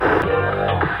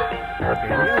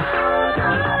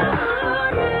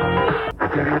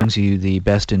Brings you the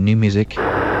best in new music.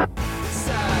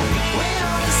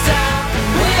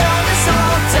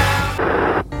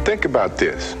 Think about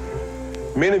this.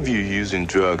 Many of you using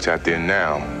drugs out there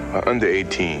now are under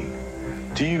 18.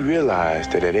 Do you realize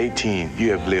that at 18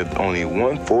 you have lived only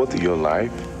 1/4 of your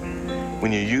life?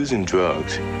 When you're using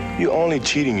drugs, you're only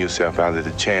cheating yourself out of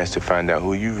the chance to find out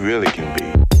who you really can be.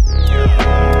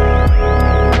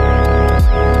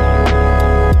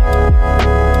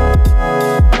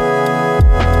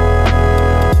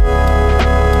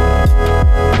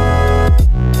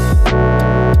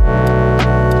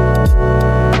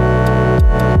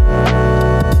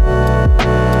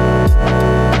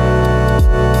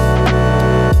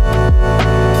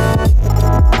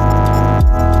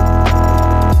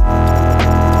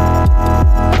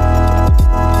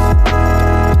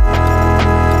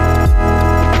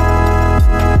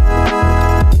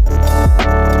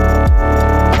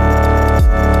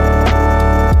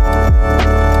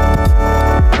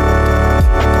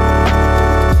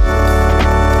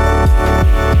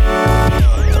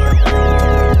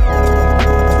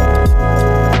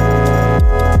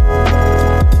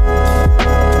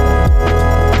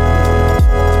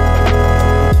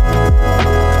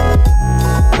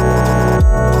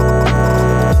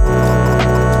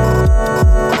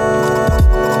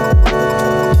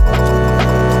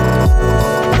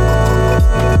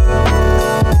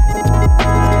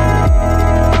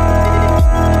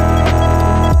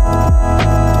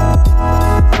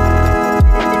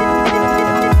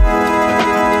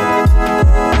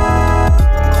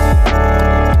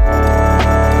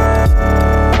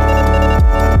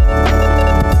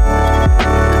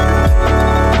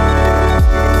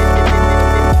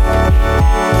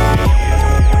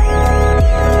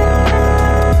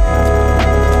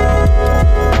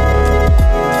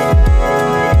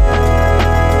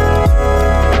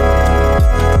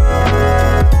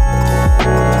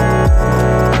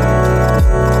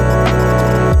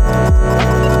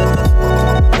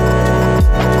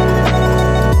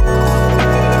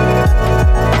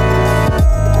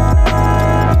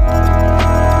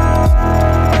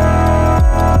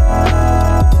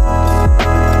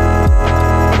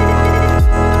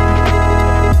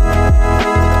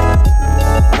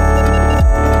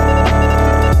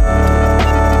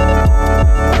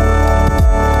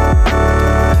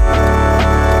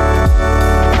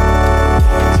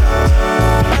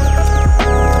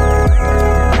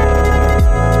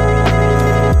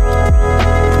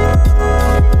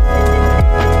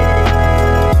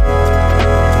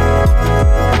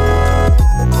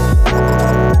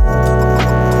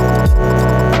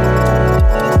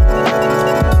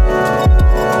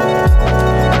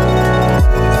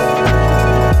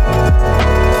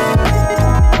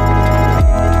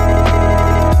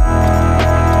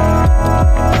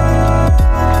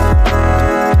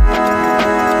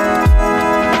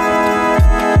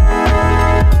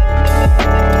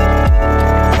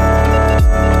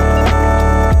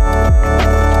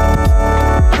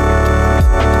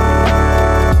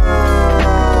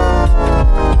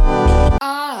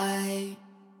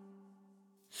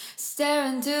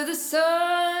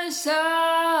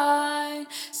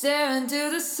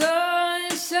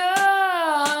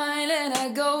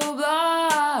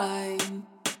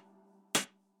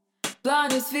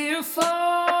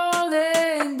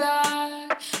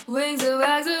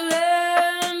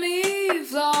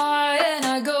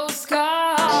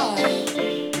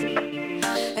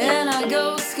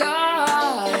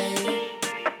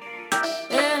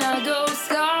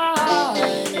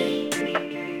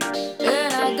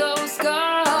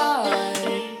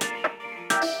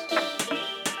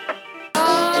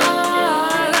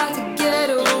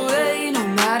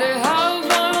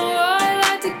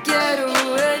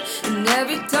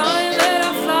 Every time that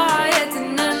I fly, it's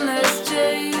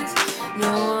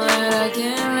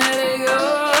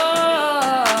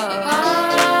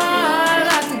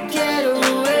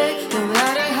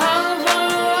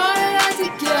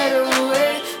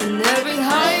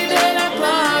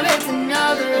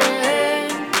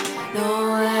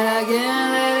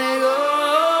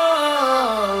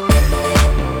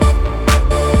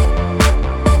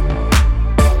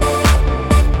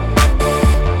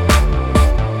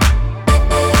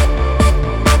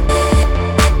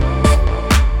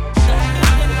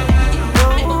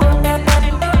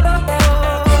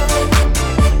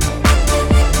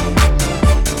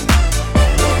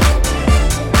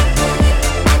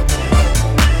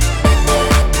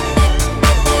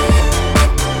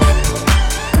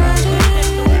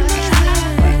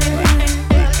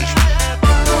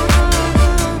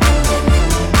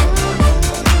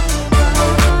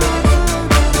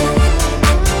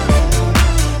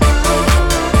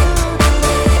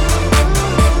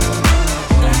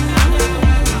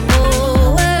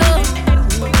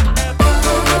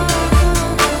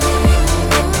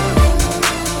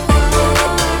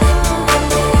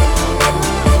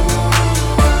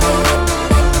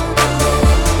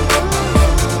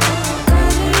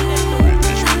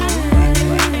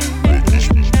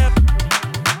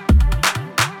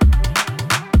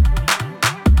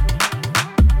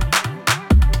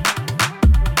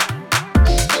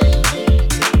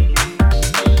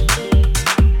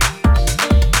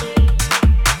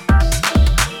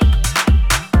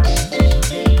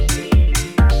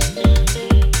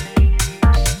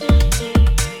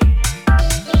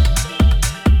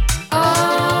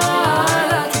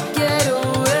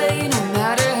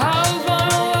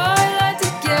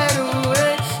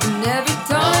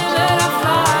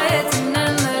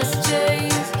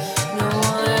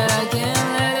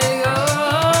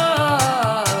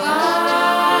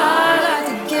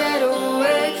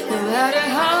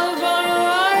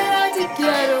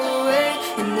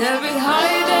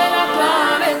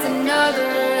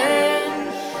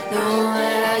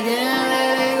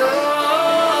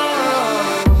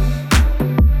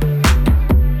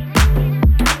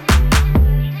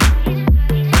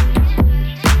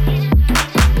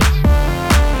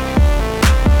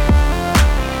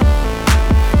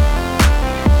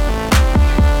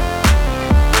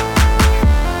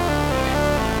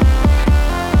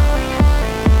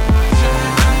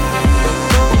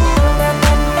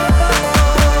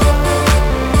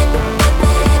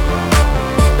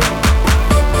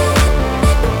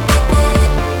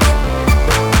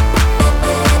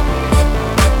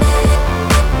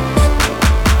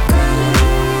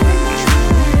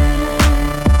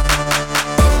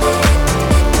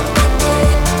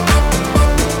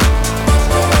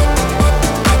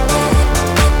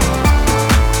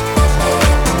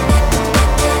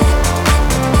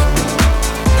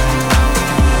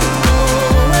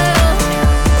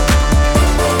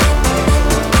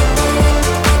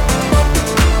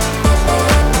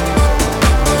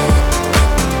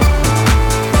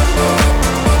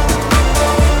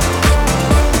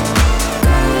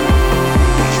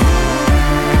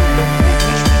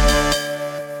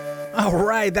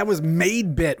that was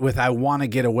Made Bit with I Wanna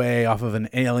Get Away off of An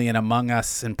Alien Among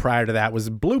Us, and prior to that was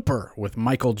Blooper with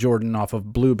Michael Jordan off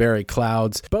of Blueberry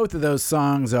Clouds. Both of those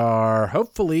songs are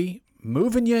hopefully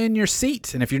moving you in your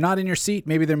seat, and if you're not in your seat,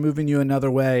 maybe they're moving you another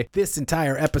way. This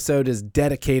entire episode is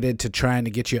dedicated to trying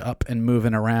to get you up and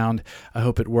moving around. I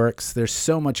hope it works. There's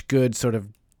so much good sort of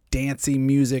dancey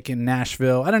music in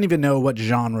Nashville. I don't even know what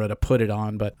genre to put it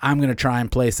on, but I'm going to try and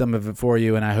play some of it for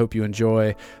you, and I hope you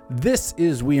enjoy. This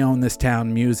is We Own This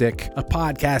Town Music, a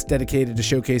podcast dedicated to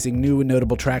showcasing new and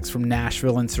notable tracks from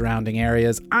Nashville and surrounding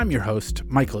areas. I'm your host,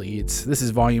 Michael Eads. This is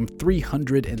volume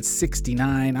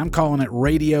 369. I'm calling it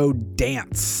Radio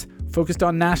Dance. Focused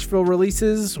on Nashville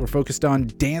releases. We're focused on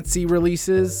dancey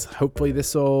releases. Hopefully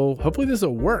this'll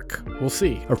work. We'll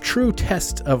see. A true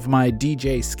test of my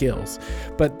DJ skills.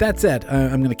 But that said,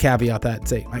 I'm going to caveat that and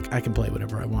say I can play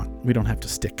whatever I want. We don't have to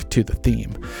stick to the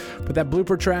theme. But that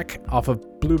Blooper track off of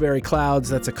Blueberry Clouds,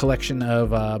 that's a collection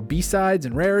of B-sides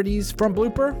and rarities from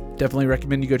Blooper. Definitely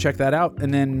recommend you go check that out.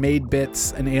 And then Made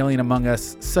Bits, An Alien Among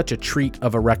Us, such a treat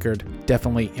of a record.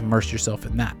 Definitely immerse yourself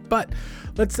in that. But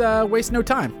let's waste no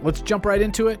time. Let's jump right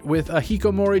into it with a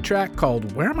Hikomori track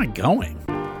called Where Am I Going?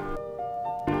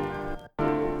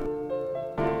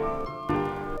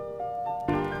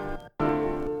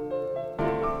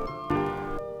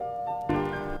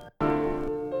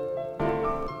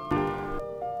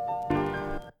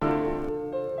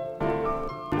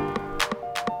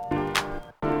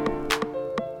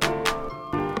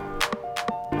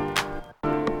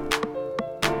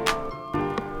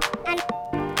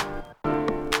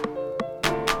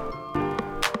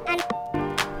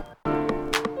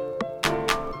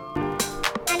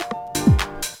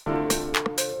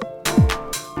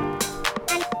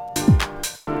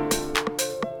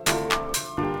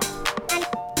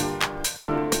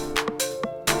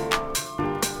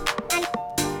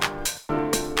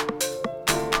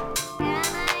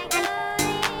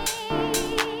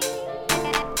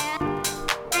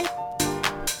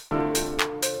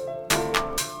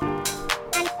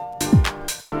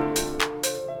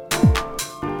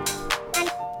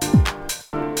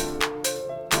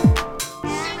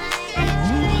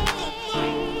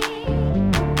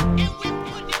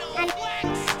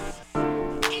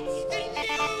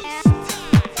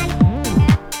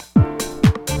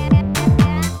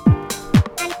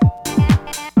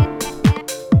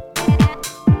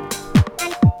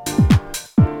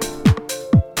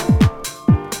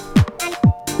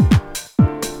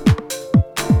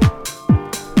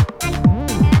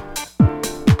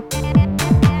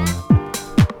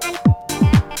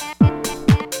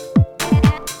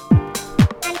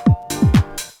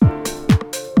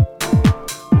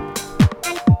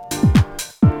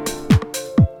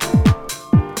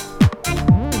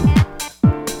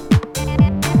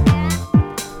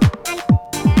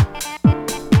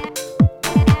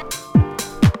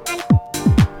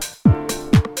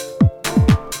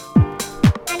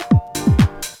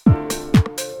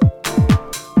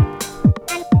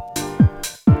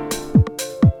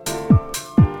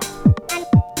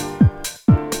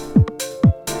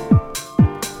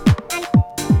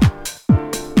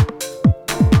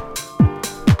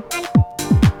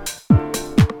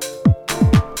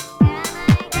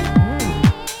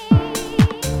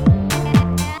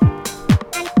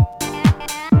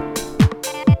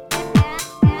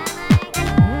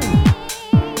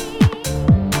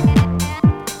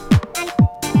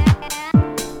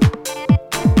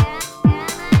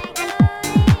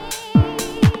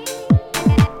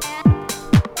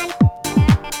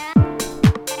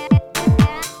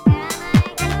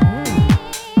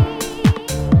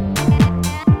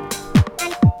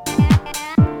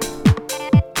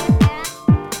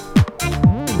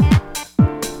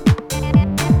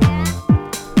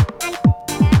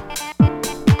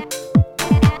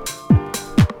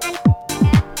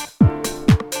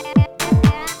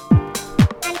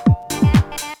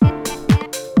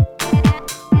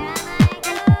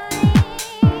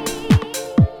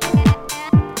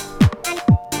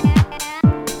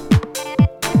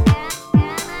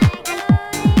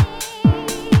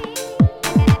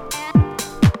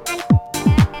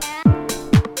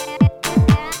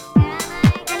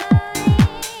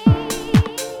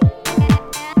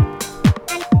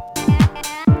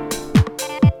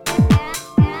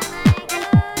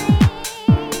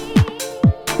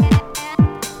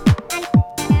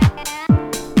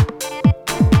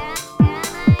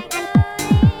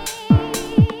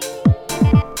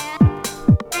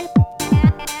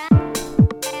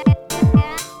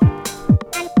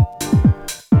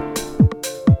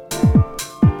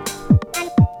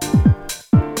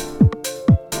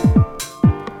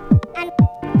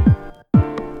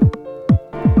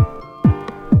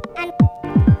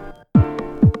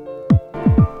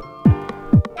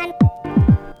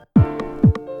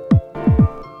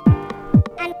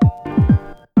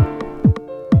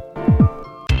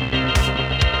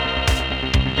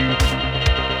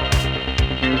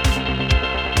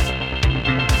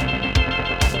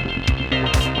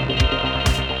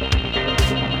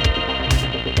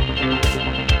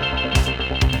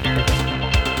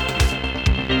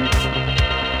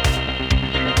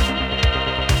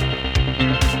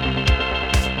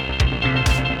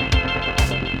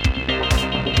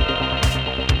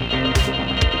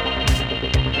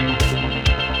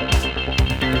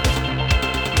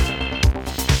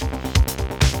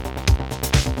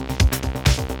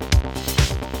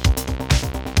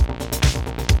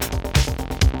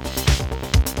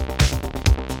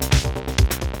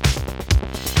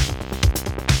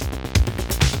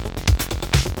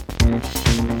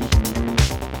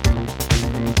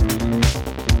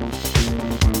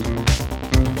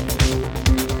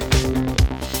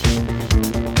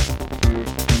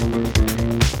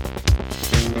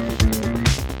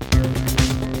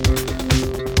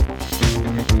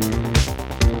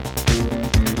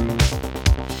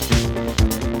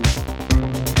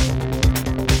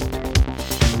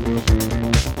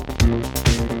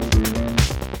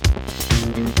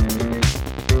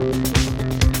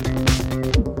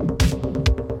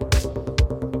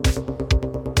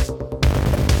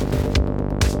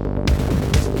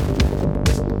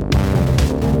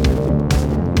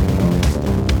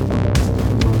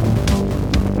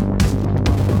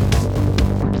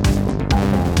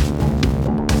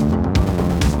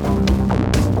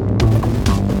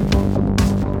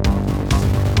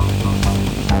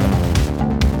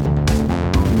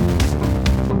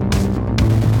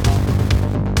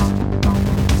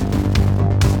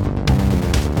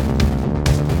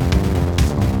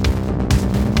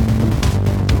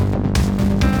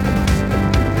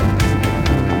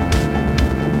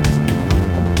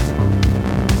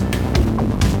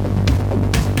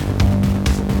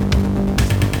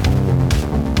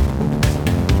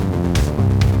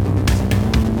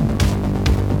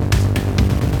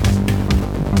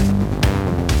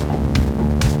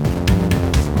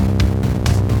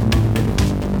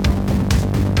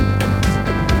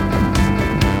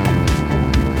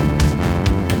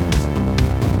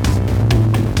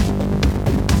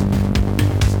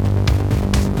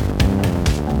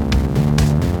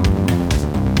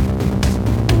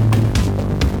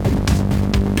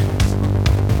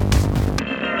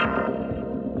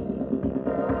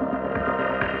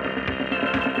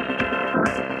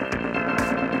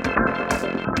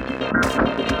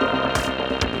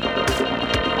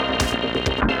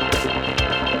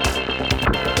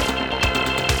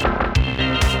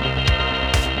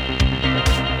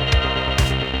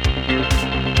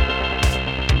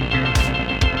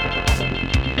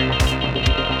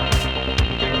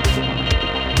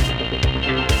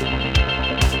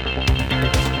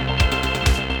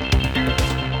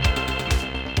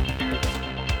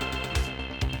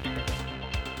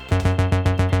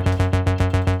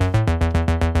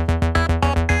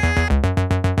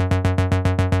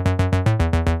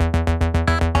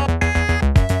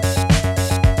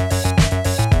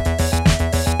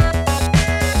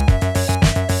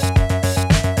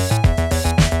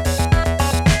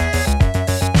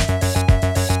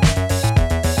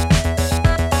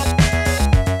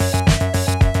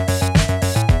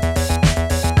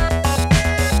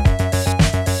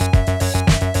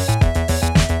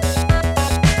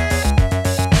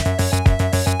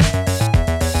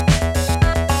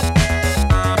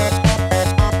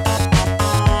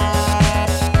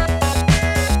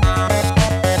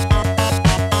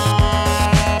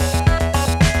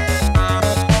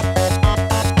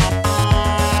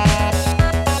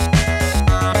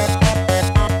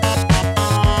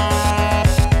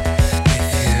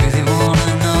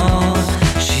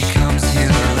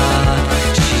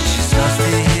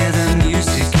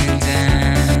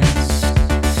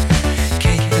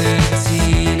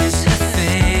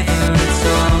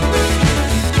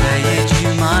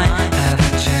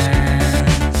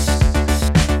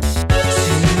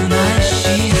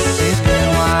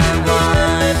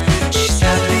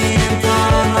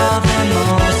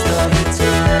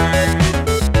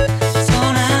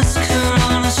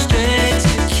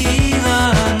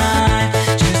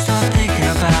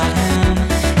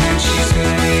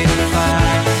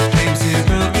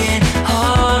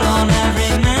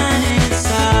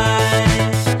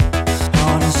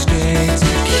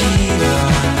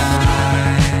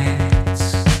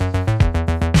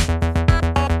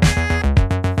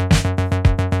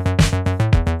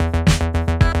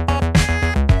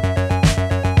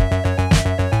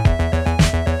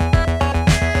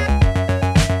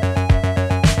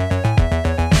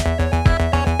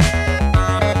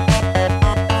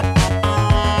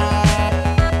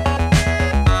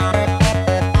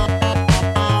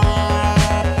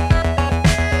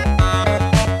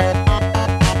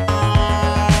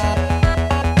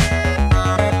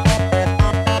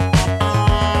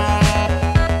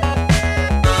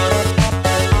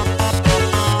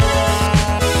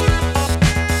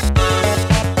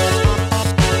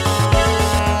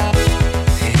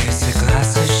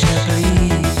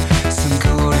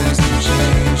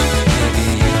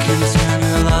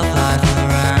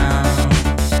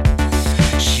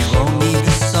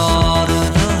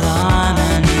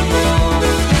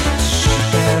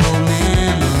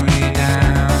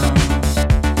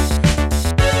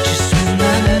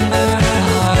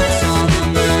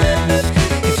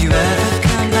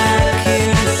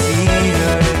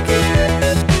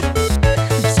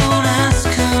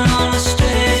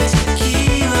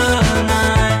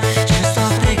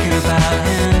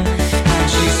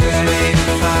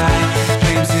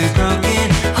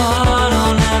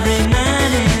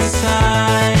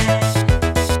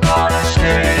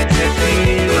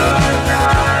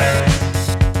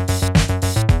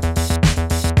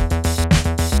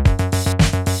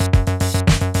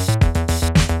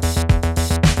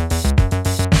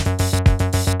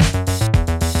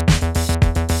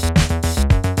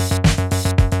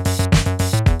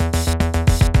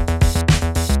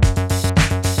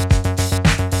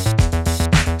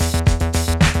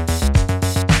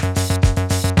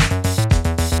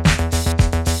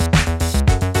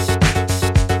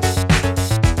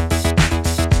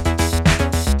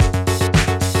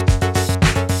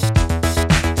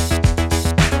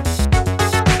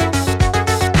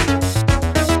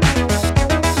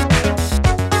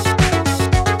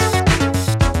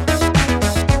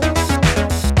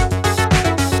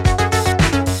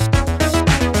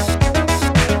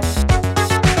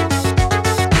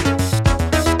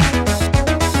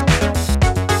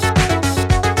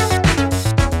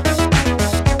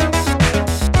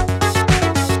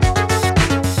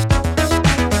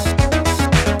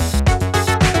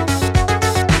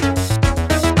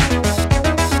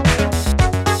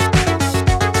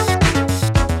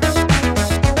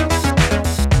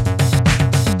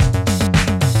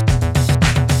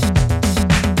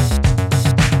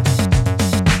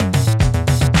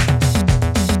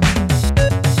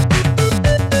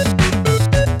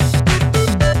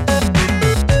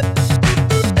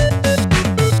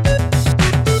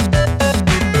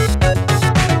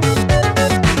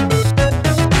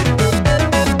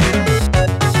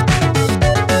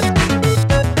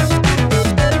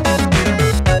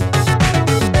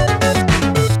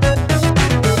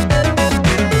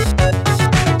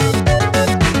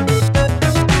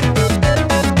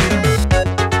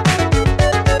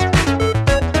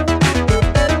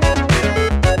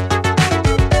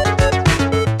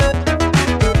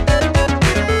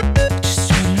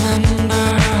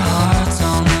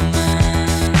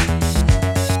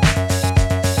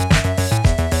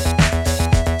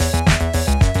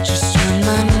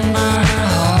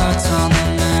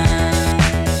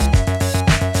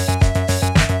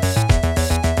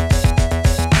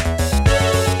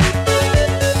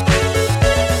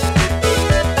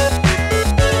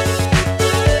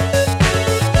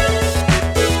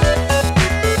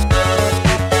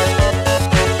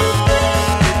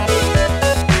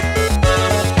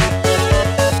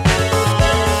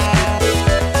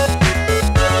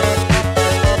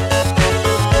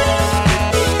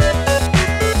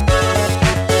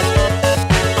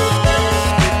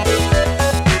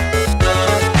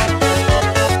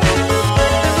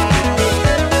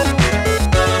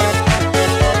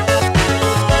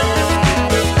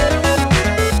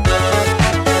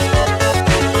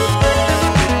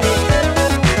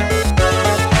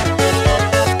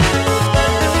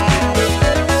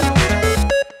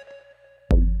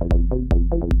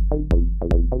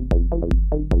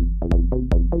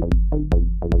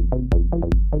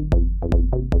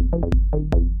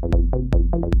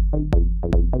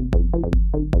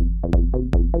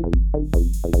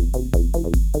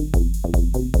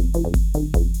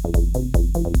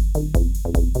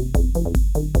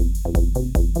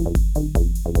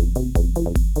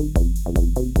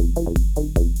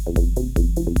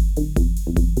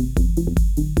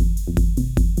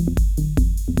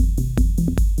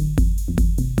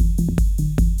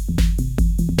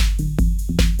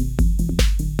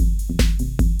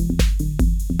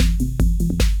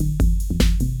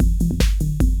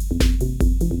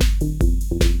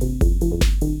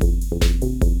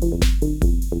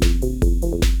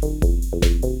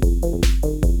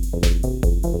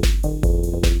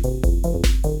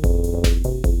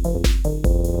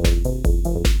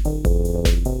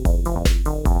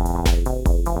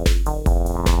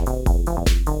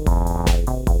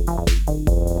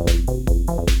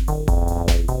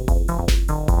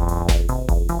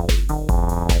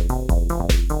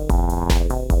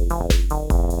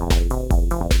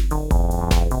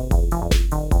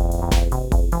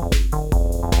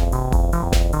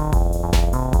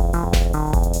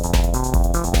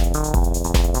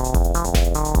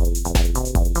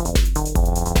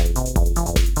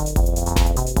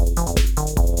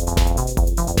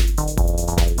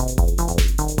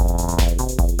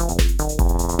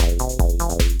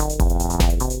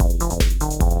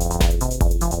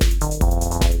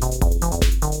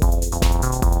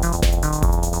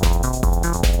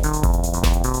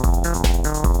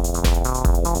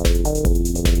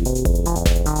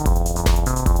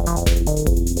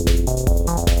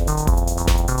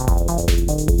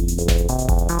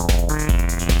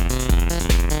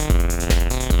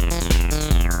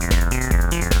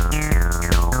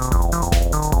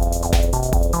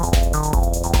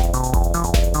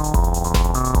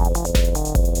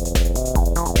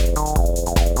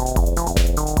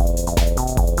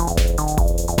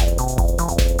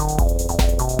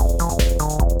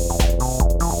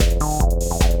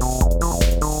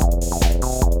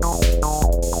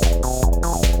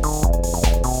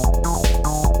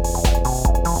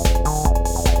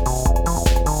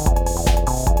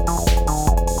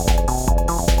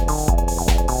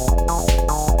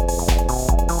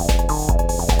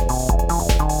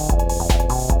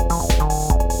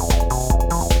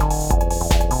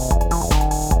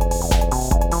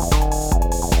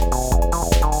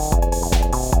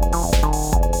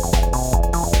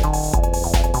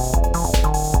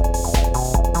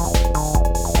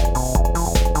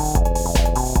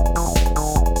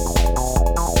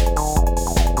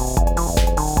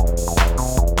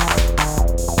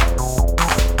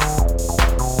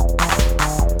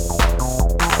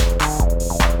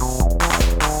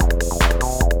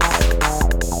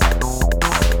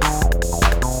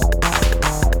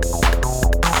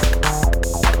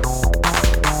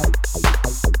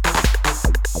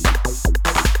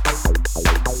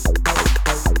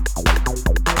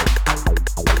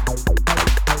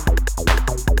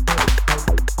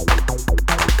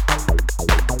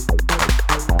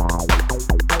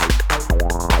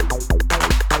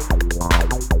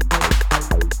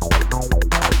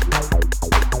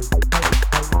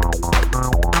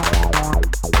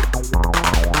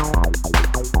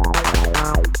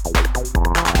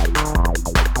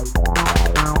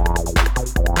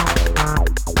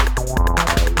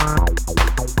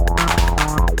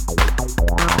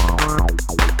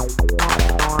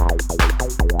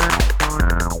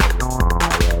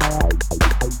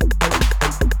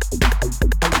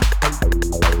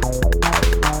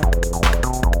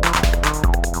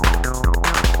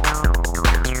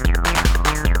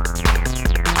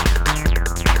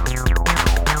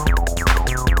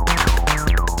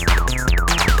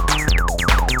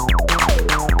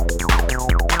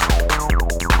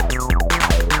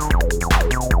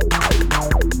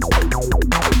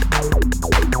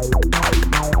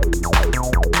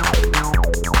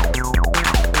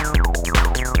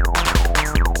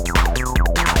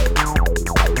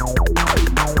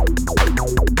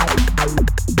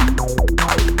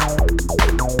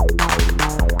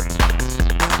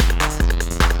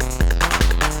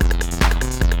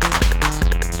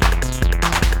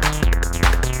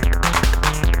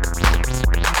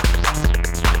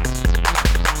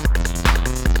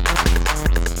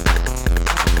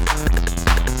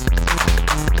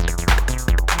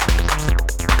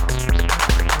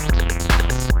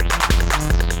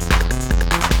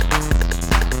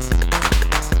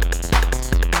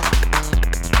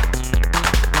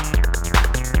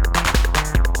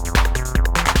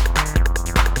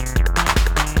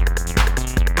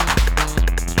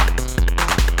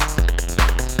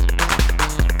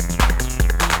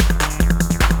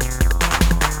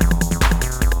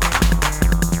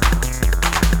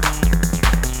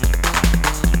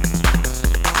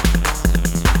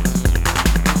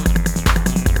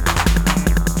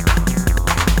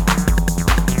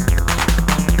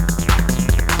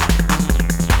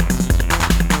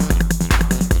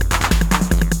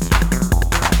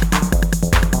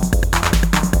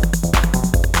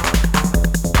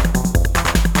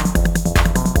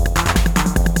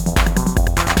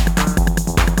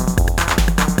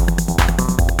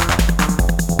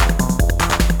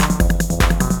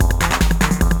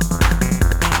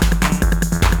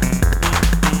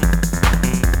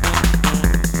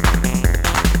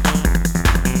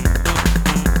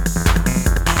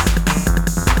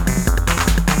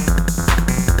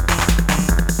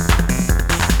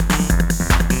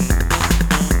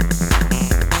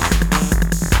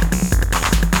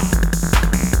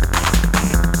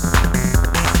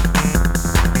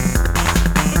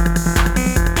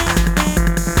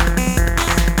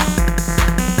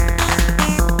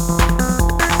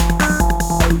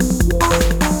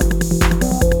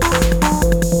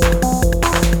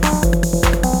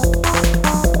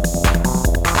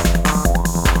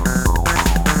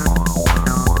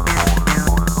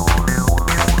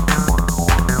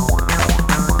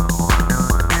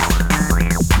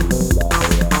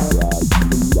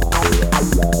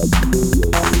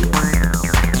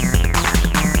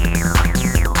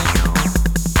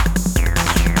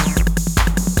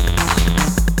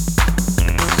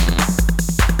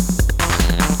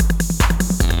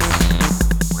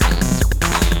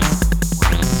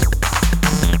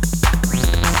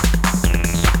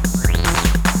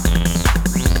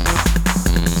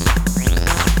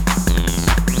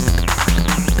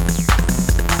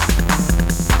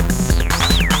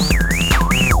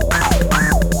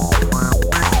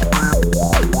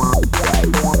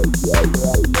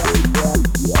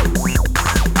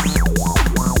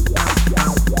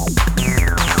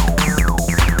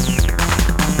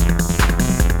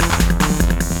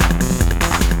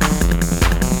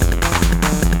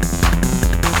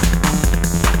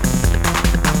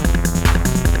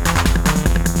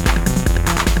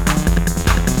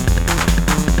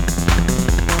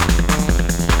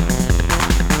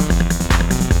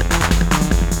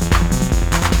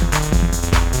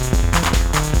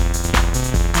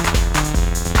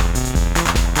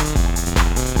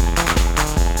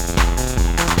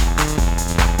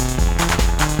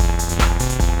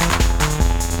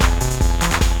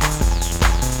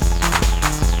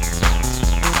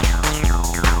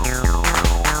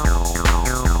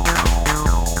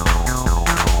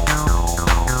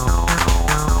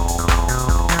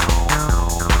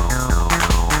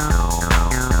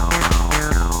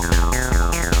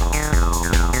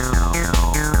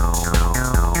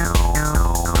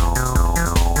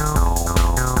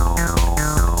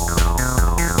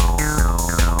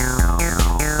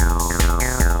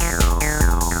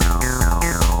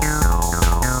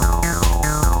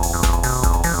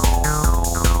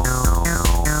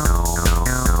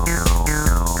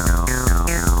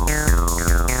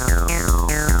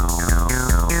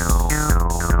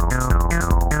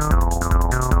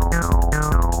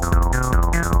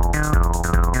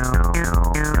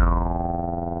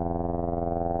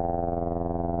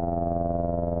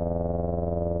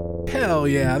 Hell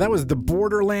yeah, that was the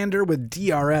Borderlander with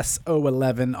DRS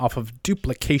 011 off of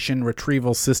Duplication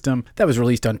Retrieval System. That was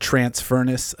released on Trance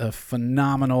Furnace, a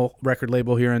phenomenal record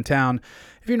label here in town.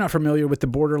 If you're not familiar with the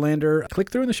Borderlander, click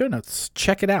through in the show notes.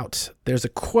 Check it out. There's a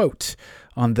quote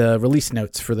on the release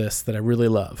notes for this that I really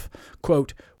love.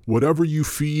 Quote, "Whatever you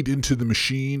feed into the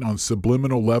machine on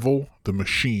subliminal level, the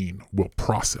machine will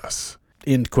process."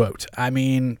 End quote. I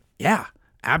mean, yeah.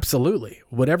 Absolutely.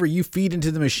 Whatever you feed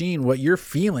into the machine, what you're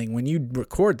feeling when you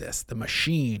record this, the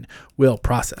machine will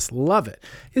process. Love it.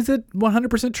 Is it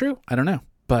 100% true? I don't know,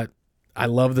 but I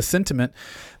love the sentiment.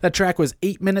 That track was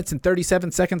 8 minutes and 37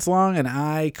 seconds long, and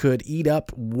I could eat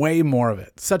up way more of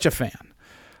it. Such a fan.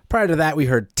 Prior to that, we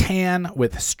heard Tan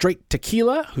with Straight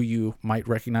Tequila, who you might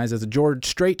recognize as a George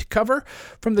Strait cover.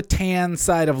 From the Tan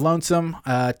side of Lonesome,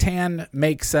 Tan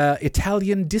makes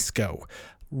Italian disco.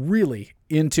 Really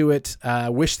into it.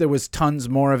 Wish there was tons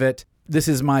more of it. This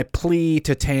is my plea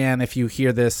to Tan. If you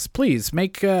hear this, please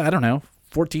make,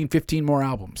 14, 15 more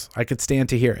albums. I could stand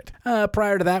to hear it.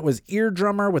 Prior to that was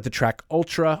Eardrummer with the track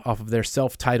Ultra off of their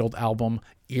self-titled album,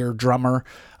 Eardrummer.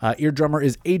 Eardrummer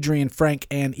is Adrian Frank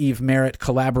and Eve Merritt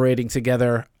collaborating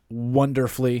together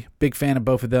wonderfully. Big fan of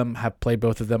both of them. Have played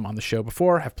both of them on the show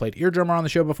before. Have played Eardrummer on the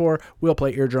show before. Will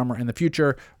play Eardrummer in the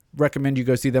future. Recommend you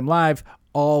go see them live.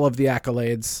 All of the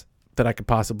accolades that I could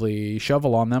possibly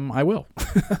shovel on them, I will.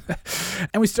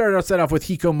 And we started our set off with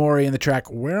Hikomori and the track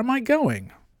Where Am I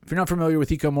Going? If you're not familiar with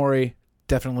Hikomori,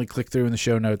 definitely click through in the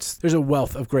show notes. There's a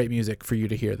wealth of great music for you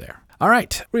to hear there. All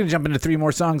right, we're going to jump into 3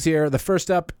 more songs here. The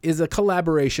first up is a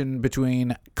collaboration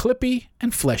between Clippy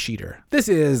and Flesh Eater. This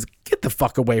is Get the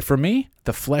Fuck Away From Me,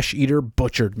 the Flesh Eater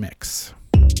Butchered Mix.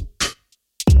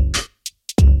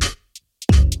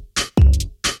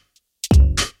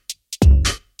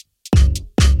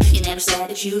 You never said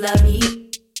that you love me.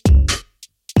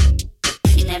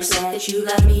 You never said that you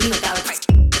love me without a price.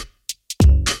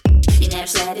 You never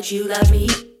said that you love me.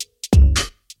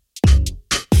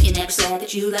 You never said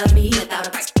that you love me without a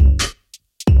price.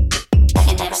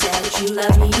 You never said that you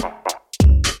love me.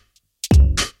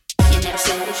 You never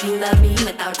said that you love me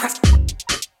without a price.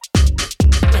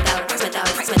 Without a price, without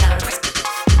a price, without a price.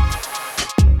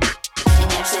 You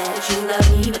never said that you love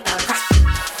me without a price.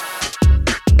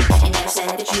 You never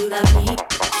said that you love me.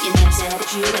 You never said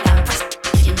that you without a price.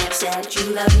 You never said that you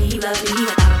love me without a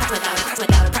price, without a price,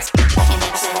 without a price. You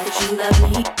never said that you love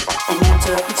me. And you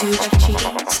took me to Chuck E. Cheese.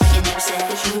 You never said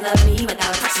that you love me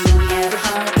without a price. You never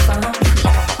hung up the phone.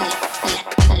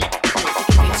 You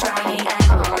could be trying at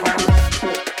all alone.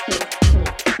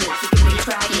 You could be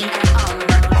trying at all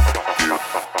alone. You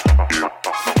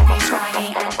could be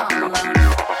trying at all alone.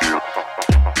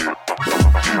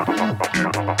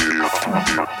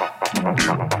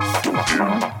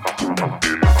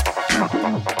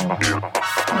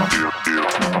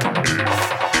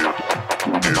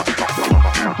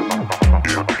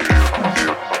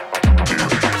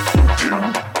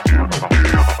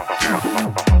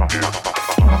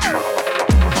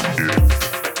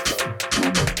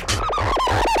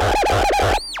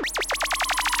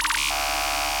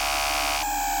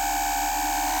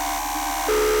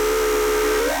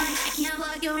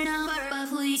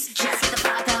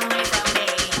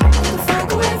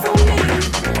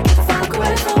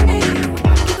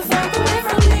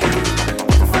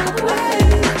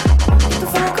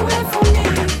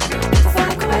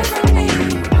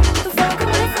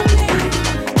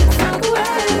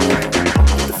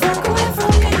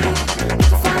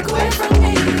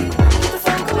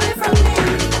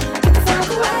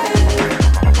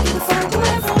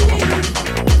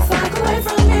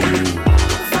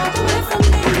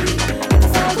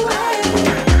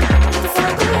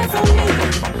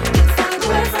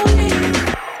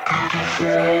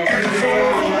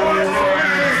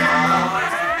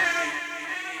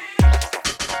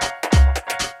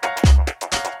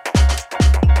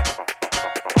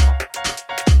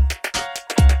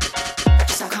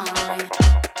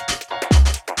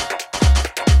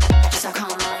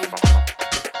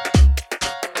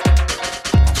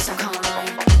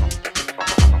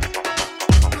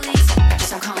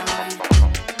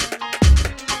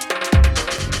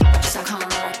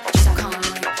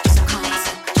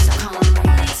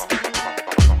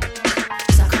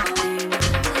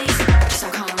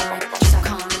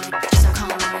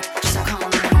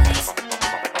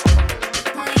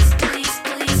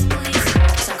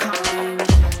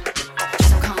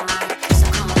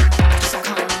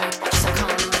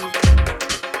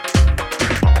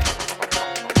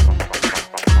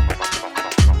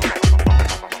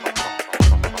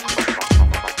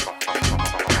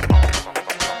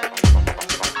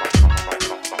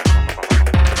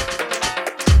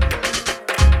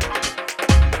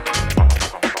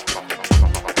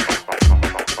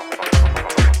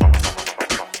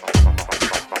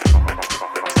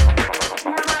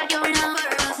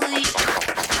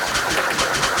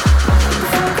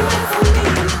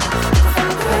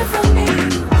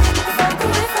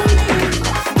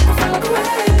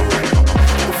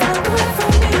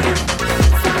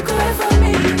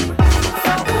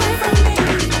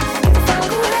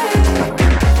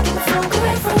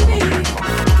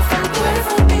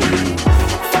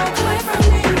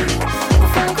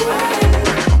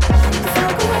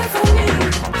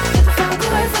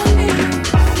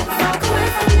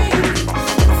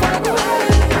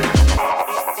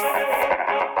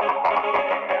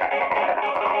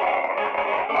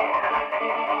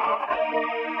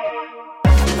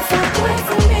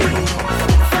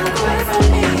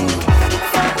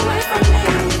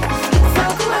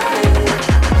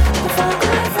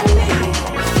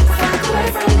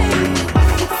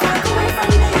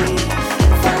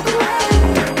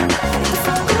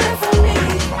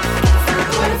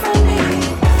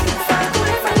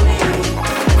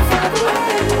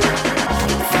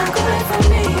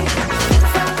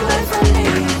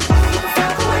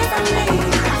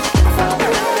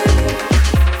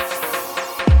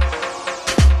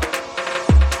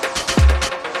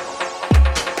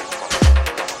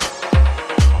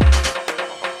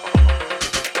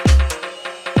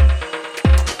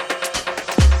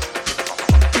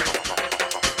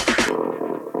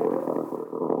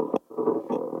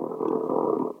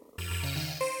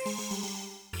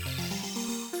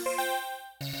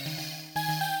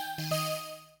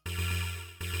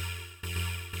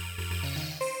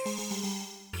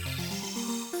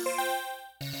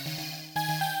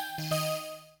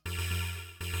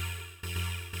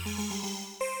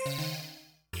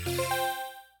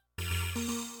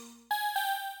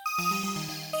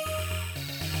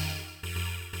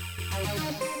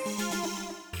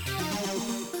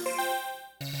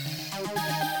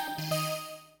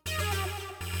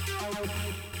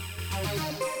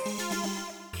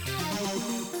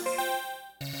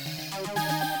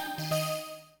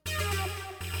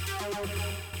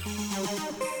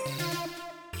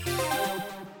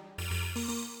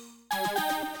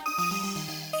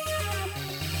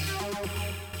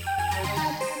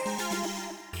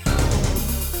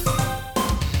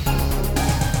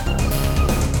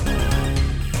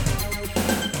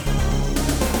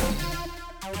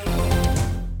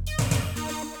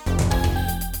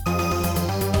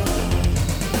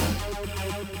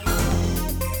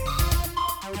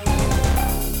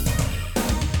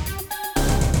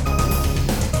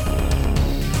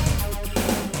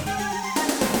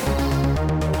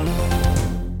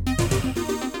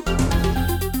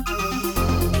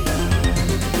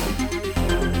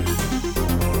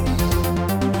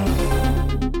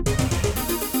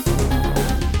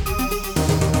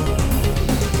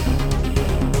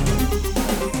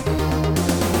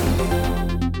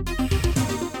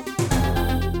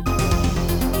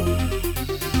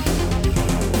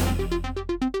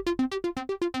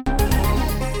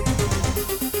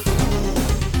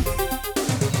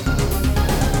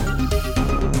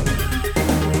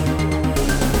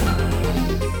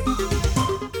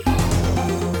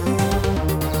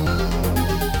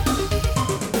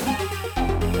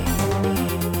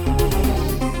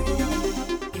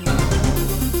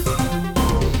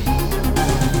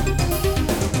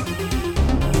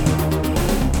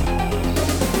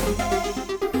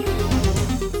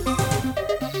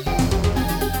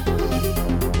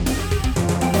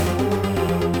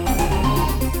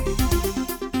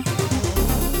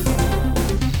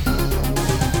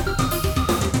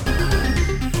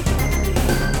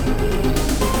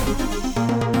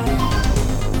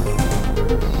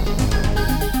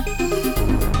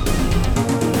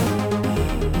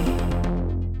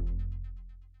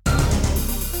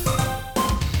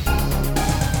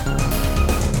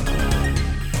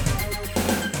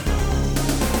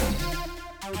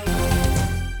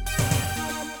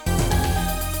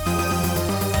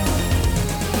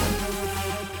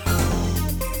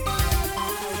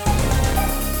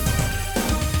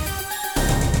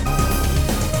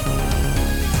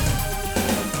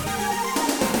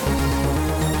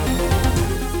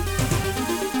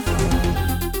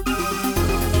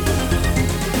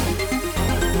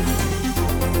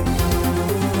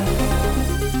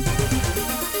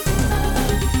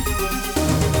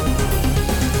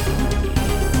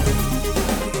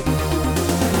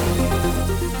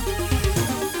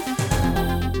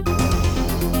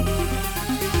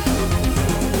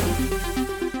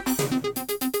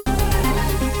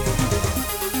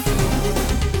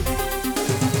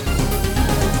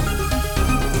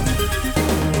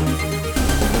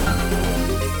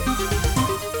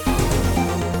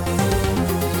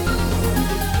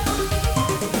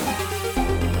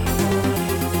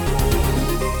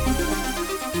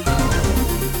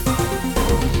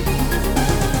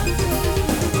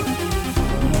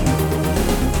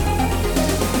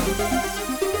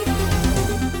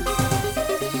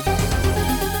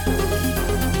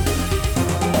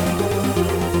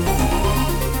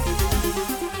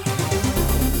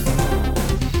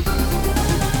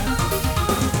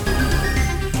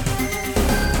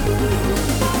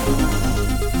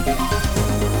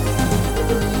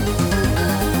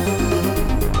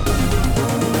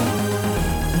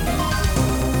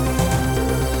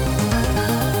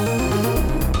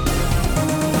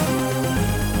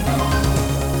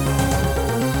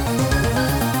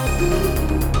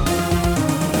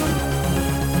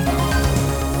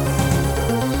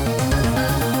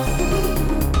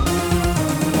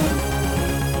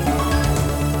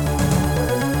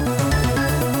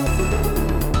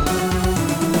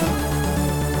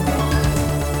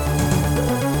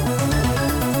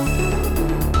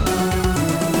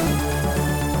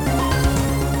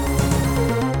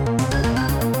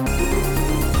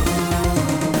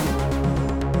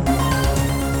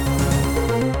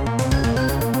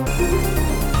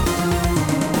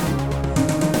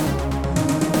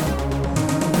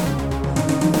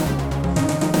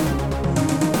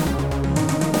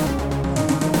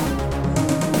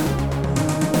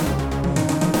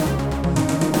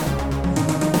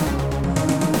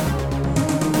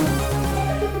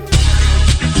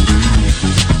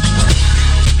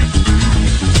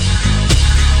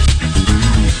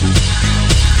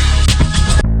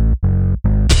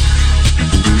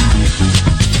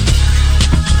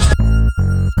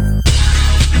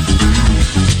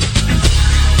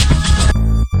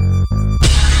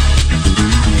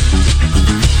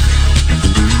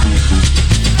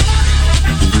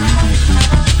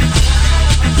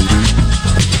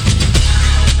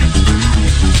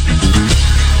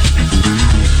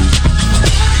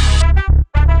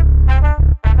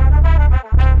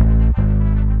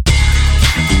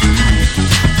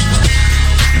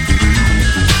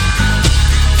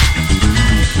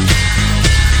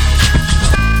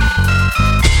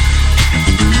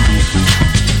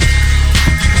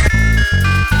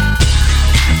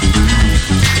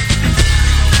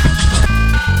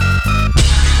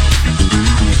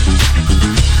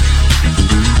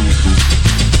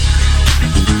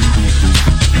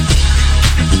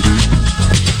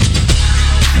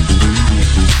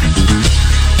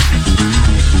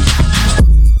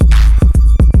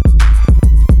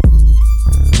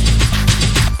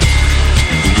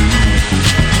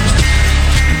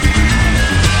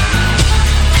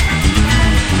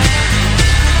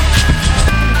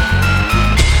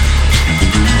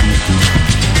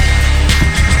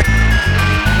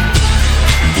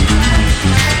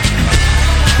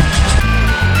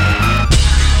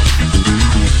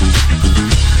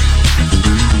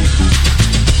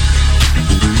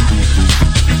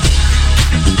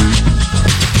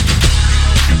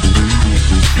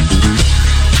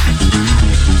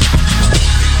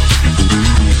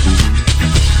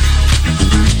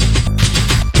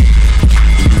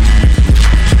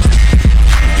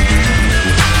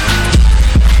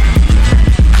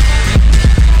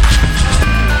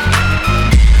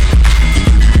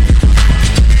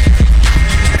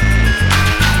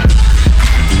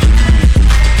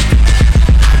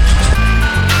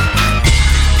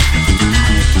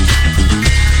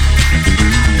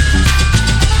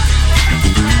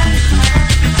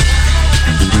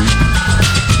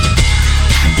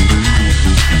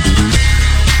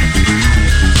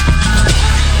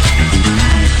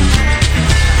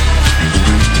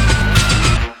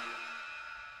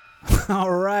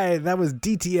 right, that was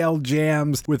DTL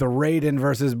Jams with Raiden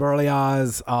versus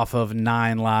Berlioz off of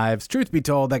 9 Lives. Truth be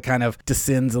told, that kind of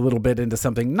descends a little bit into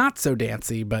something not so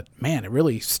dancey, but man, it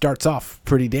really starts off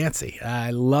pretty dancey.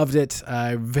 I loved it.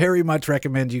 I very much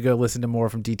recommend you go listen to more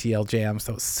from DTL Jams.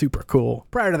 That was super cool.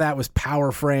 Prior to that was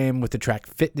Power Frame with the track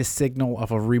Fitness Signal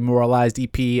off of Remoralized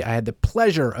EP. I had the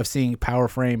pleasure of seeing Power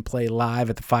Frame play live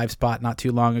at the 5 Spot not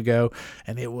too long ago,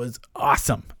 and it was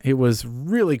awesome. It was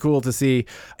really cool to see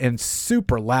and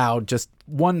super loud. Just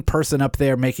one person up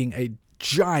there making a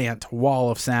giant wall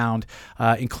of sound,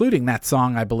 including that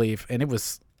song, I believe. And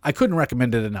I couldn't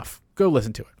recommend it enough. Go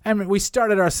listen to it. And we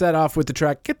started our set off with the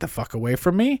track Get the Fuck Away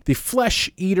From Me, the Flesh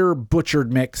Eater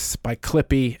Butchered mix by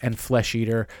Clippy and Flesh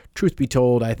Eater. Truth be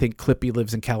told, I think Clippy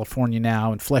lives in California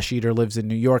now and Flesh Eater lives in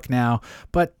New York now.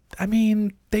 But I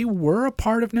mean, they were a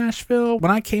part of Nashville.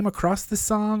 When I came across this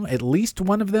song, at least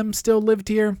one of them still lived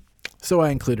here. So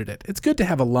I included it. It's good to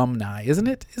have alumni, isn't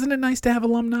it? Isn't it nice to have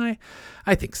alumni?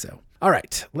 I think so. All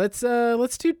right, let's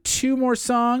do 2 more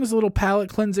songs, a little palate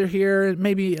cleanser here,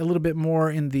 maybe a little bit more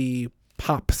in the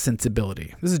pop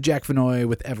sensibility. This is Jack Vanoy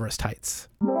with Everest Heights.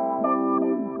 I'm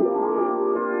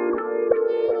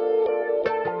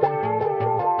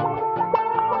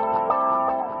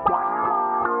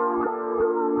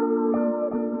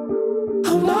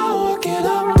not walking,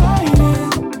 I'm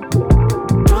riding.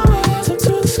 Throw my hands up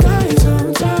to the sky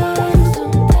sometimes.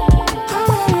 I'm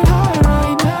riding high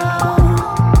right now.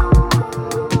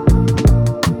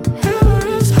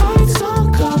 Everest Heights,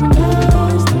 I'm coming down.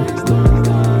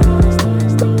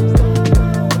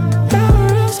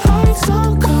 Everest Heights,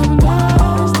 I'm coming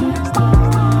down.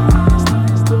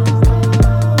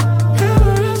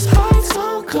 Everest Heights,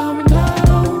 I'm coming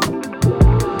down.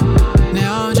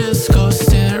 Now I'm just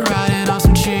ghosting, riding on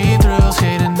some cheap thrills,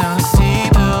 skating down the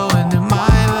steep hill, wind in my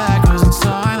back, cruising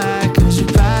song like, cause you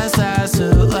pass last to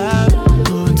the left,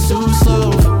 moving too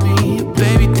slow for me.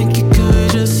 Baby, think you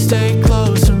could just stay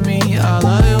close to me. I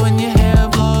love it when your hair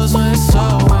blows, when it's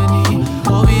so windy.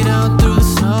 Hold me down through the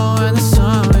snow and the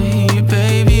summer heat.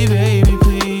 Baby, baby,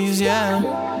 please, yeah.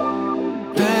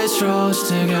 Petrol,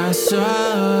 still got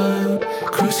some.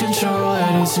 Cruise control,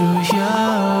 headed to you.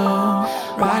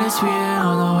 Riding, speeding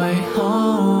on the way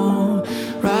home.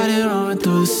 Riding, rolling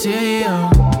through the city, oh.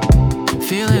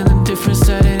 Feeling the difference,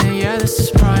 setting it, yeah, this is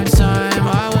prime time.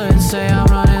 I wouldn't say I'm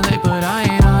running late, but I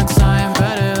ain't on time.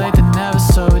 Better late than never,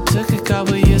 so it took a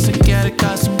couple years to get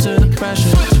accustomed to the pressure.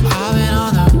 I've been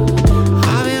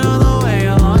on the way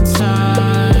a long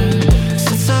time,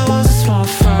 since I was a small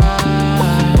fry.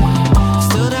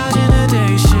 Still dodging the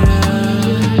day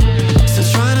shift, still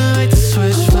trying to make the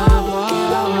switch fly.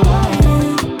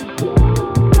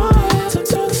 Throw my hands up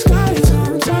to the sky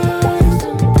sometimes.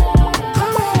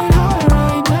 I'm riding high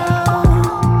right now.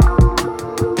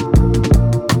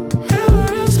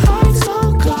 Everest Heights,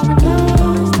 I'm coming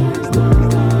down.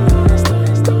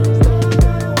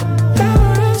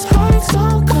 Everest Heights,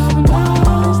 I'm coming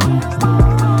down.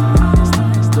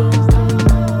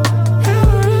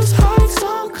 Everest Heights,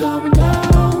 I'm coming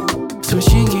down.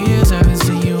 Switching gears, haven't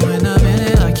seen you in a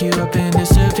minute, like you up and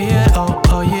disappeared.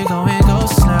 Oh, you're going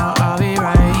ghost now. I'll be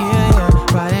right here, yeah.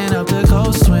 Riding up the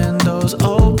coast, windows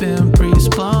open, breeze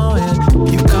blowing.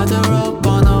 You got the rope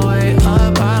on the way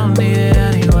up, I don't need it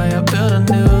anyway. I built a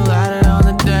new ladder on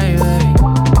the daily. I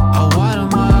water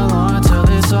my lawn until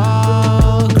it's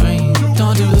all green.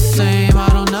 Don't do the same, I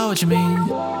don't know what you mean.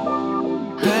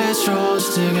 Petrol,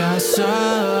 still got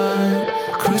sun.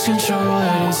 Cruise control,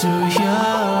 headed to you.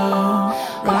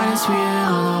 Riding, speeding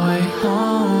on the way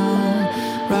home.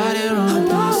 Riding, rolling through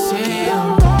the city,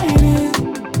 oh.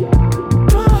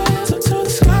 Throw my hands up to the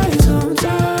sky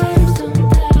sometimes.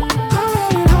 I'm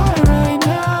riding high right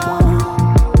now.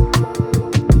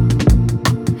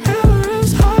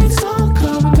 Everest Heights, I'm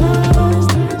coming down.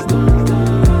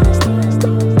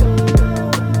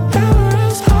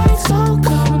 Everest Heights, I'm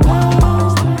coming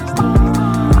down.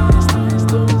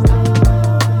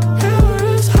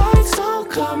 Everest Heights, I'm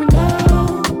coming down.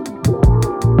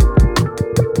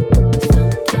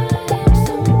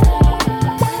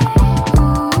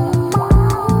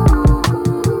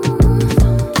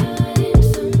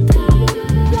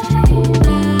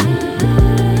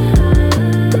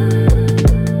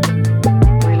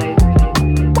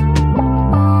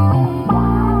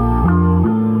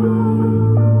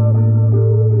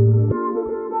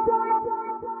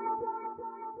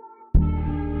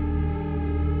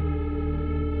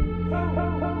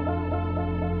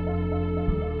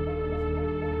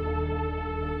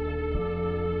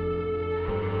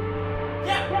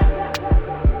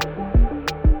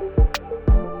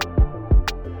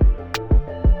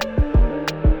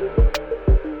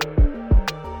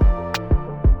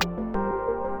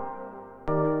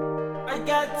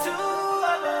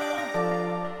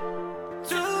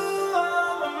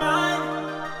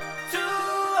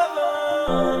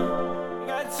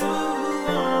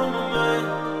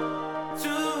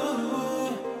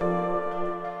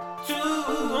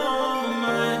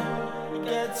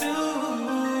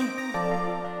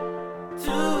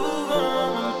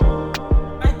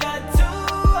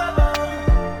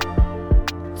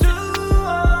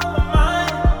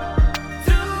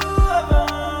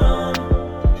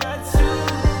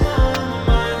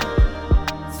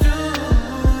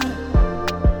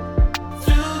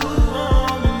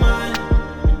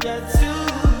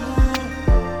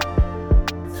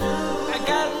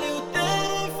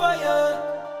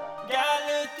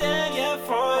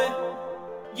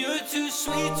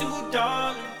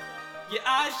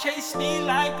 Chase me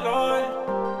like Lord.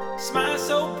 Smile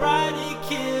so bright it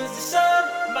kills the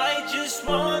sun. Might just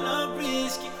wanna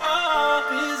risk it all.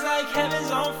 Feels like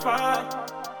heaven's on fire.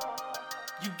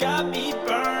 You got me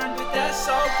burned, but that's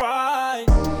alright.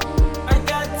 I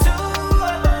got two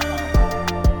of them,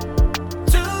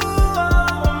 two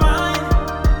of mine,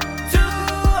 two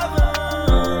of them.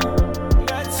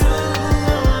 Got two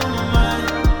of mine,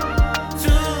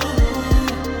 two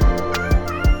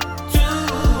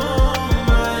of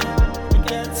mine.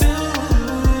 Got two of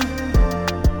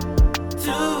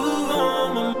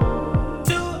them.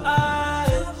 Two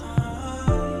eyes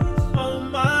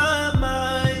on my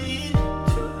mind.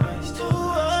 Two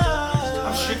eyes.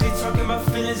 I'm strictly talking about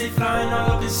feelings, they flying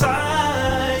all up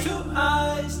inside. Two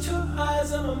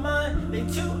eyes on my mind. They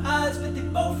two eyes, but they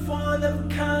both one of a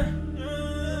kind.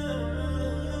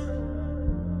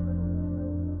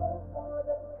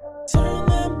 Turn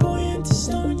that boy into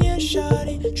stone, yeah,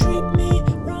 shawty. Treat me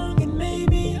wrong and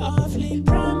maybe awfully.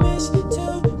 Promise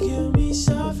to kill me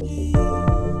softly.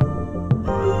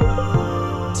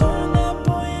 Turn that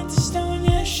boy into stone,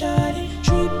 yeah, shawty.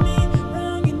 Treat me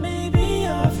wrong and maybe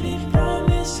awfully.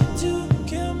 Promise to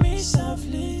kill me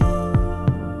softly.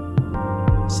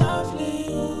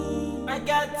 Softly. I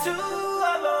got two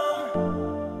of them.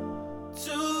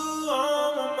 Two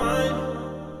on my mind.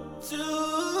 Two.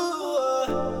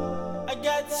 I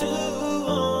got two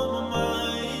on my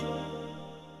mind.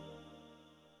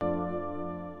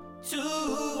 Two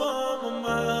on my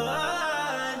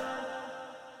mind.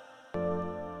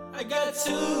 I got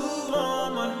two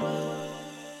on my mind.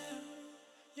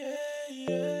 Yeah,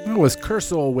 yeah. That was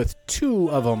Kursel with two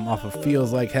of them off of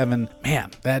Feels Like Heaven.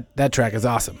 Man, that track is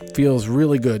awesome. Feels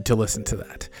really good to listen to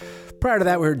that. Prior to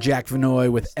that, we heard Jack Vanoy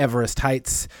with Everest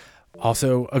Heights.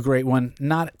 Also a great one.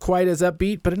 Not quite as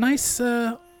upbeat, but a nice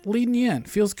leading you in.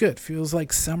 Feels good. Feels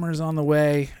like summer's on the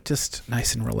way. Just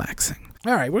nice and relaxing.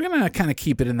 All right, we're going to kind of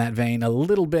keep it in that vein a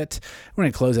little bit. We're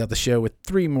going to close out the show with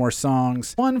three more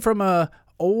songs. One from a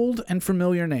old and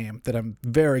familiar name that I'm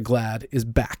very glad is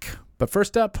back. But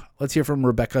first up, let's hear from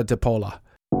Rebecca DePola.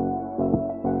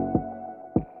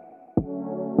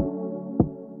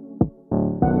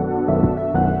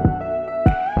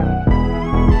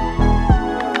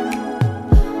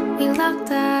 We locked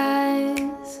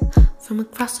eyes from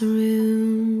across the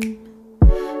room.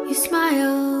 You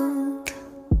smiled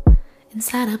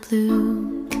inside our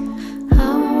blue.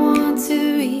 I want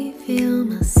to reveal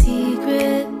my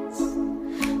secrets.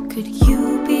 Could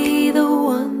you be the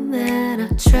one that I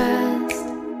trust?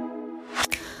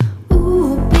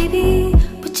 Ooh, baby,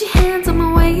 put your hands on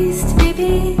my waist.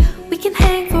 Maybe we can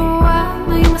hang for a while.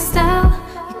 Know you're my style.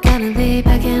 You gotta lay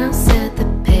back and I'll set the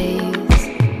pace.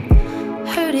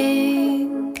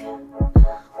 Hurting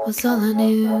was all I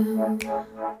knew.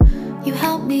 You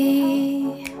helped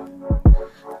me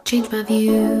change my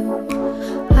view.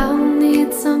 I'll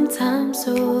need some time,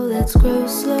 so let's grow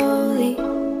slowly.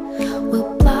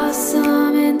 We'll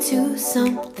blossom into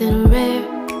something rare.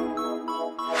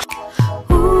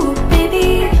 Ooh,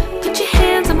 baby, put your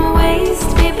hands on my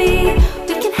waist. Maybe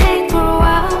we can hang for a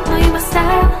while. Know you're my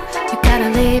style. You gotta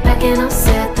lay back and I'll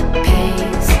set the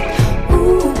pace.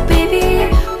 Ooh, baby,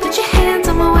 put your hands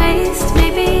on my waist.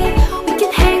 Maybe we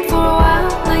can hang for a while.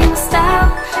 Know you're my style.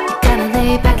 You gotta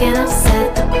lay back and I'll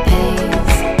set the pace.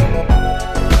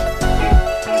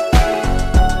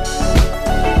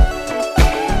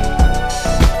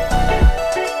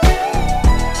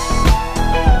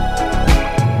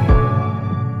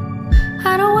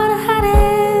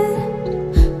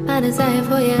 Desire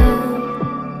for you,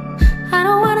 I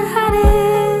don't wanna hide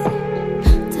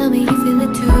it. Tell me you feel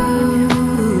it too.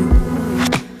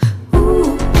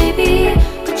 Ooh, baby,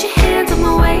 put your hands on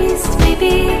my waist.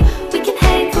 Maybe we can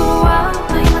hang for a while.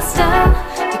 Know you're my style.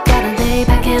 You gotta lay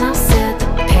back and I'll set the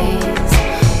pace.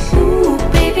 Ooh,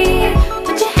 baby,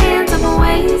 put your hands on my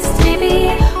waist. Maybe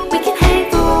we can hang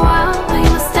for a while. Know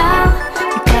you're my style.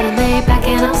 You gotta lay back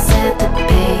and I'll set the pace.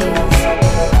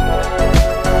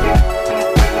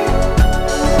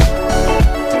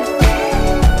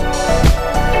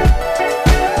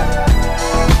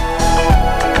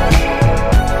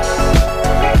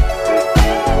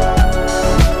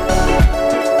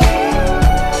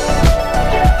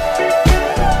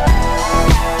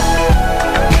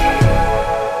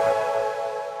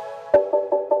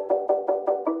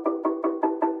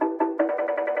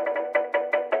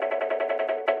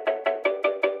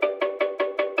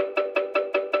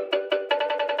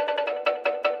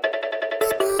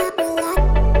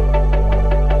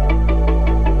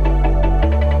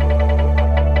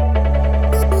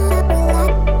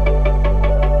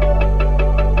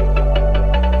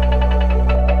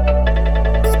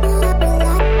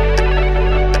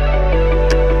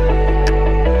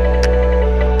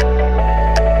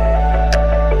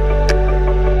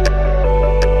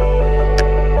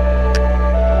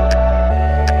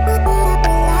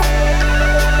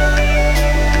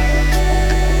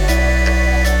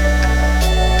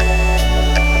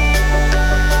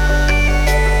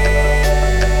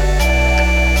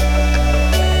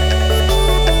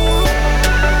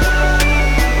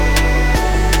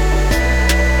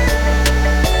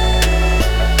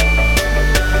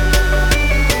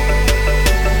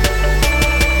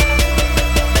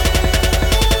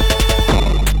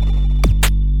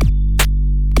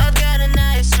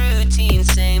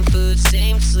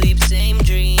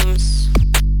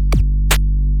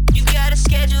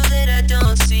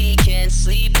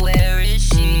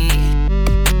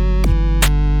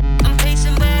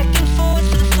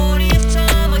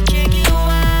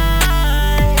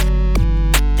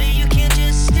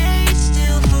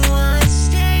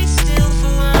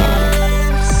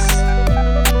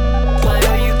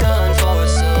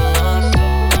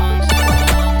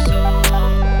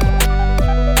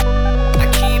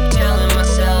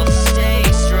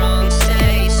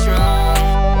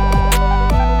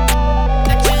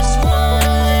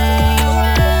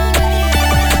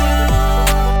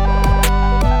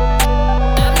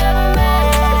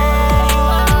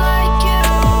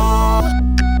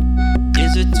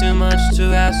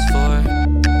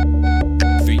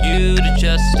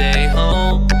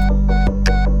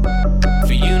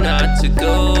 to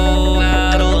go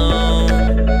out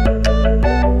alone.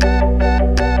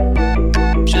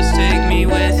 Just take me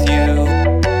with you.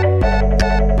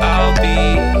 I'll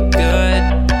be good.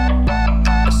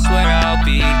 I swear I'll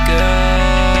be good.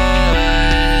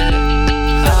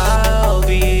 I'll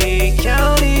be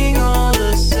counting all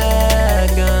the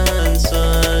seconds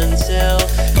until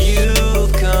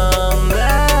you've come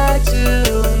back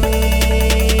to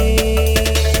me.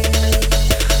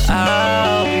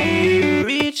 I'll be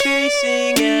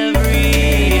retracing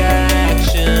every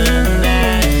action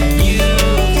that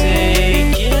you've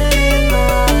taken in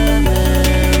my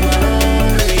memory.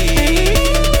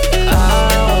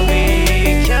 I'll be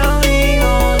counting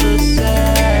all the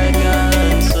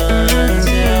seconds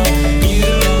until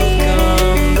you've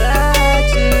come back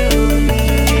to me.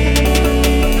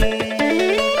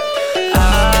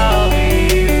 I'll be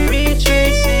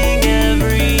retracing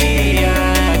every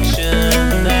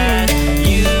action that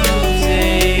you've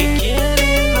taken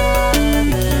in my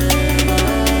memory.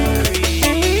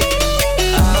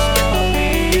 I'll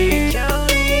be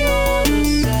counting all the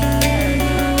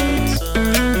seconds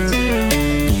until you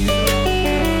come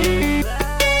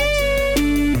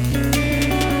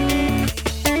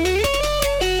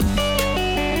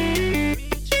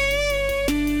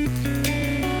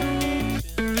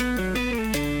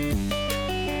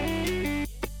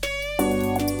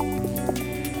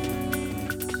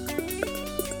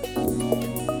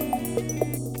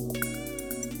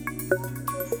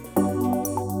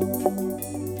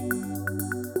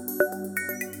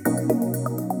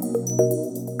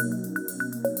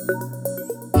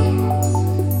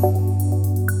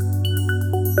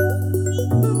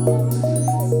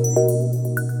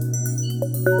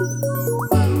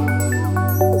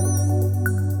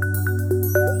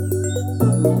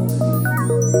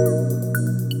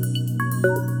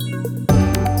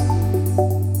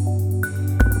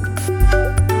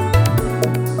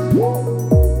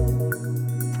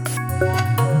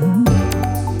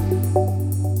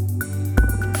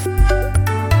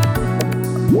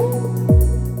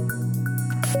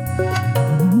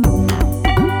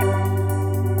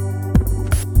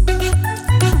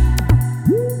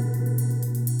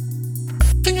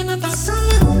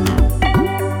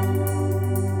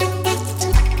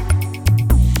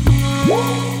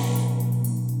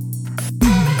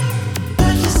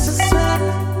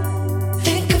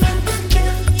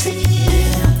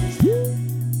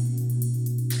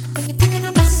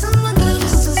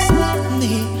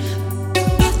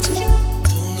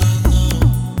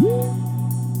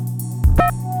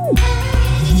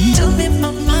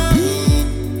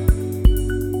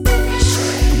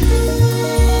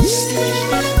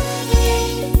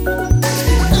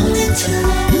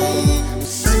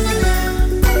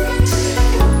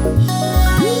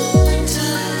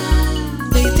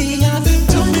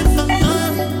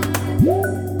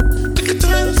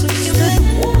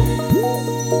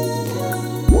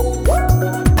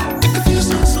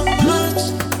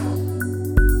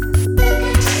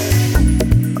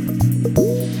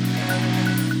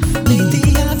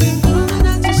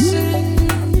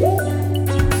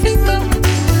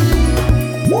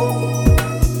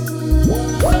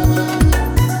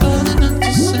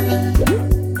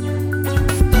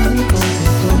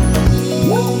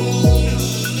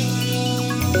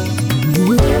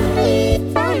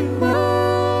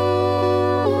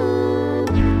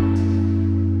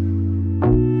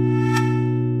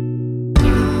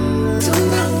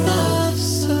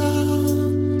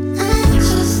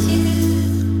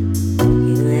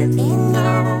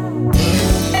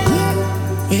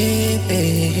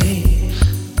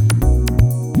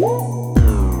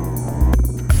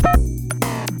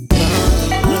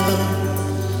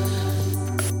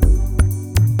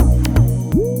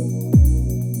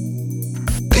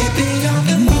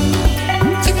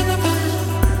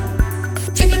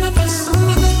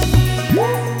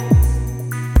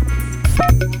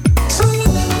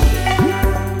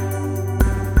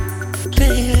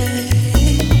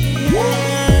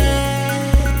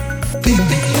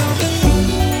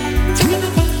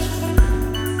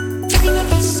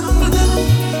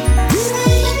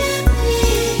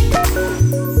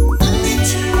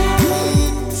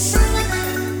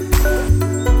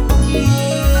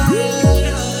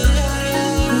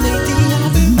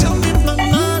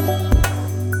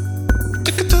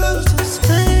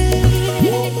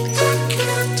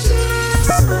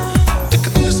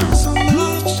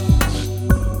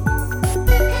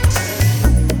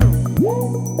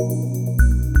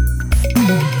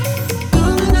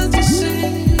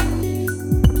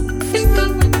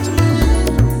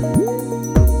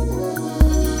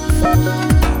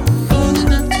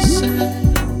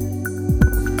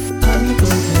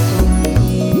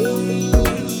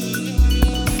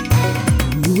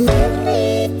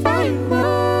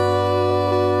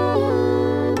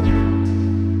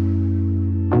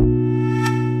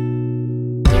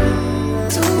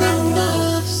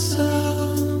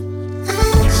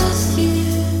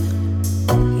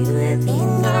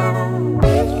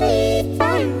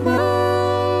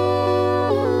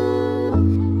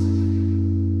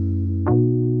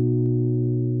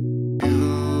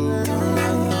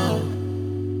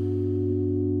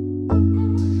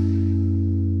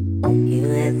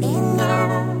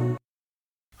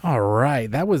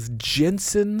That was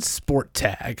Jensen Sport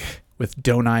Tag with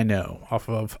Don't I Know, off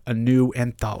of a new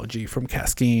anthology from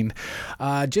Kaskeen.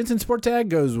 Jensen Sport Tag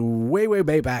goes way, way,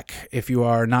 way back, if you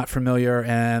are not familiar,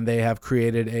 and they have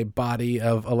created a body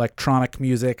of electronic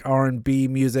music, R&B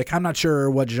music. I'm not sure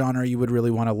what genre you would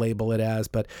really want to label it as,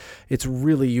 but it's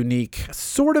really unique,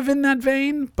 sort of in that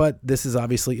vein, but this is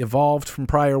obviously evolved from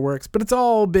prior works, but it's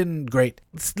all been great.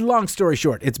 Long story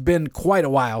short, it's been quite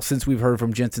a while since we've heard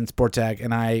from Jensen Sport Tag,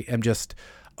 and I am just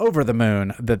over the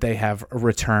moon that they have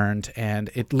returned,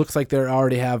 and it looks like they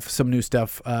already have some new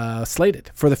stuff slated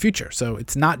for the future. So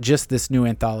it's not just this new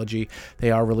anthology.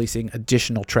 They are releasing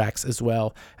additional tracks as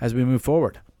well as we move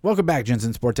forward. Welcome back,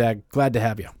 Jensen Sport Tag. Glad to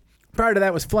have you. Prior to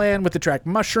that was Flan with the track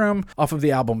Mushroom off of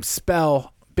the album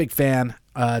Spell. Big fan.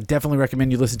 Definitely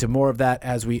recommend you listen to more of that,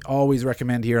 as we always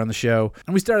recommend here on the show.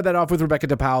 And we started that off with Rebecca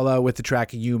DePaula with the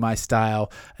track You My Style,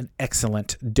 an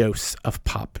excellent dose of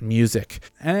pop music.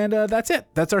 And that's it.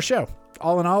 That's our show.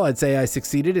 All in all, I'd say I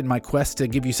succeeded in my quest to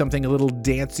give you something a little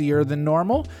dancier than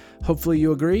normal. Hopefully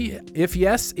you agree. If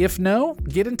yes, if no,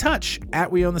 get in touch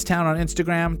at We Own This Town on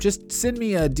Instagram. Just send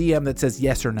me a DM that says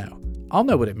yes or no. I'll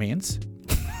know what it means.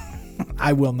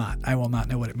 I will not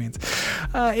know what it means.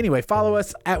 Anyway, follow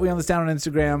us at We Own This Town on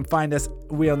Instagram. Find us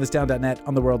weownthistown.net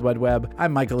on the World Wide Web.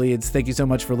 I'm Michael Eads. Thank you so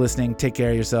much for listening. Take care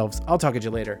of yourselves. I'll talk to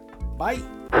you later. Bye.